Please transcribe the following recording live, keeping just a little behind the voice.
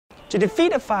To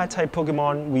defeat a fire-type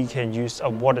Pokemon, we can use a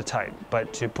water type,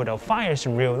 but to put out fires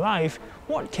in real life,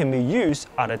 what can we use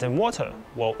other than water?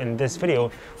 Well, in this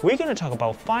video, we're going to talk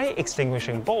about fire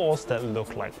extinguishing balls that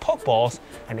look like Pokeballs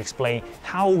and explain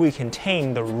how we can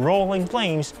tame the rolling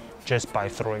flames just by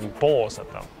throwing balls at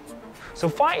them. So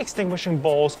fire extinguishing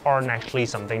balls aren't actually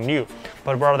something new,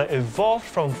 but rather evolved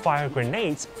from fire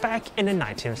grenades back in the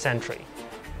 19th century.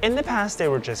 In the past, they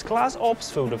were just glass orbs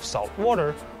filled with salt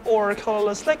water or a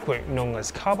colorless liquid known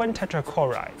as carbon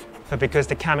tetrachloride. But because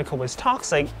the chemical was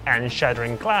toxic and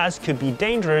shattering glass could be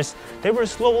dangerous, they were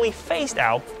slowly phased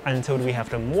out until we have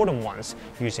the modern ones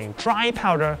using dry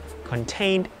powder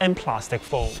contained in plastic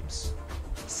foams.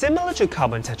 Similar to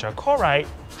carbon tetrachloride,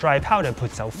 dry powder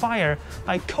puts out fire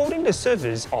by coating the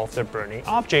surface of the burning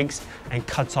objects and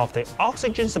cuts off the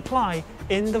oxygen supply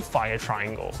in the fire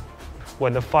triangle.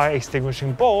 When the fire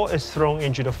extinguishing ball is thrown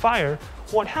into the fire,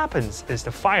 what happens is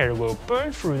the fire will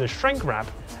burn through the shrink wrap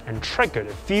and trigger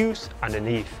the fuse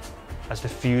underneath. As the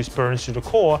fuse burns to the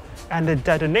core and the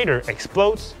detonator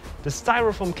explodes, the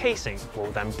styrofoam casing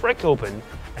will then break open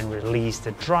and release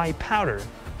the dry powder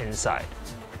inside.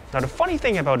 Now the funny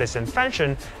thing about this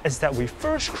invention is that we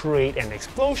first create an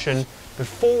explosion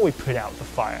before we put out the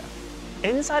fire.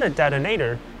 Inside a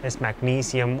detonator is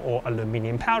magnesium or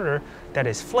aluminum powder that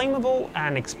is flammable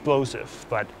and explosive,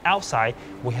 but outside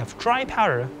we have dry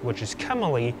powder, which is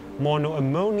commonly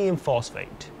monoammonium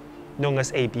phosphate. Known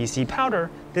as ABC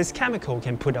powder, this chemical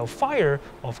can put out fire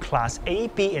of class A,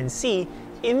 B, and C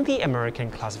in the American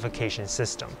classification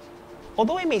system.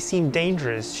 Although it may seem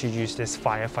dangerous to use this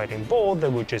firefighting ball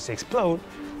that will just explode,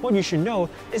 what you should know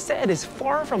is that it is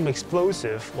far from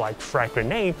explosive like frag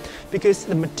grenade because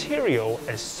the material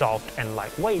is soft and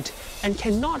lightweight and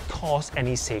cannot cause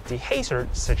any safety hazard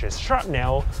such as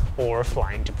shrapnel or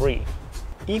flying debris.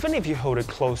 Even if you hold it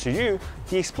close to you,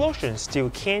 the explosion still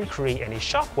can't create any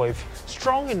shockwave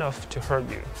strong enough to hurt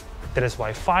you. That is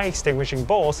why fire extinguishing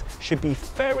balls should be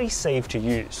very safe to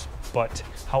use. But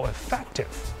how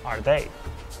effective are they?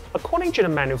 According to the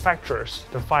manufacturers,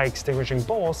 the fire extinguishing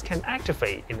balls can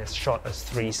activate in as short as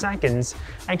 3 seconds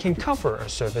and can cover a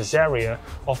surface area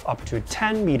of up to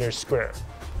 10 meters square.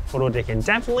 Although they can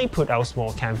definitely put out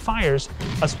small campfires,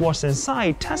 as What's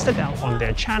Inside tested out on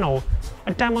their channel,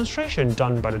 a demonstration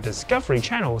done by the Discovery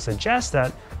channel suggests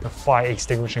that the fire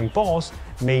extinguishing balls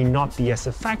may not be as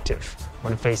effective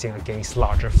when facing against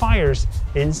larger fires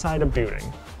inside a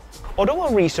building. Although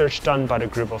a research done by the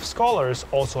group of scholars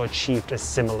also achieved a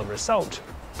similar result,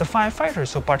 the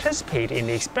firefighters who participated in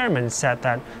the experiment said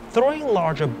that throwing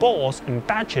larger balls in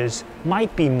batches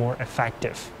might be more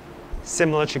effective.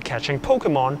 Similar to catching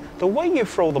Pokémon, the way you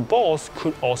throw the balls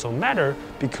could also matter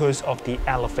because of the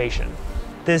elevation.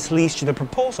 This leads to the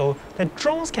proposal that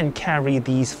drones can carry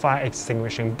these fire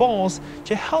extinguishing balls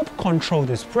to help control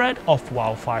the spread of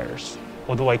wildfires.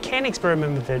 Although I can't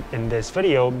experiment with it in this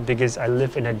video because I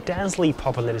live in a densely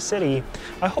populated city,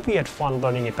 I hope you had fun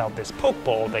learning about this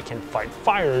Pokeball that can fight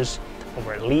fires,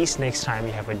 or at least next time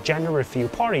you have a gender reveal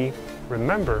party,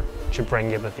 remember to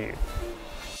bring it with you.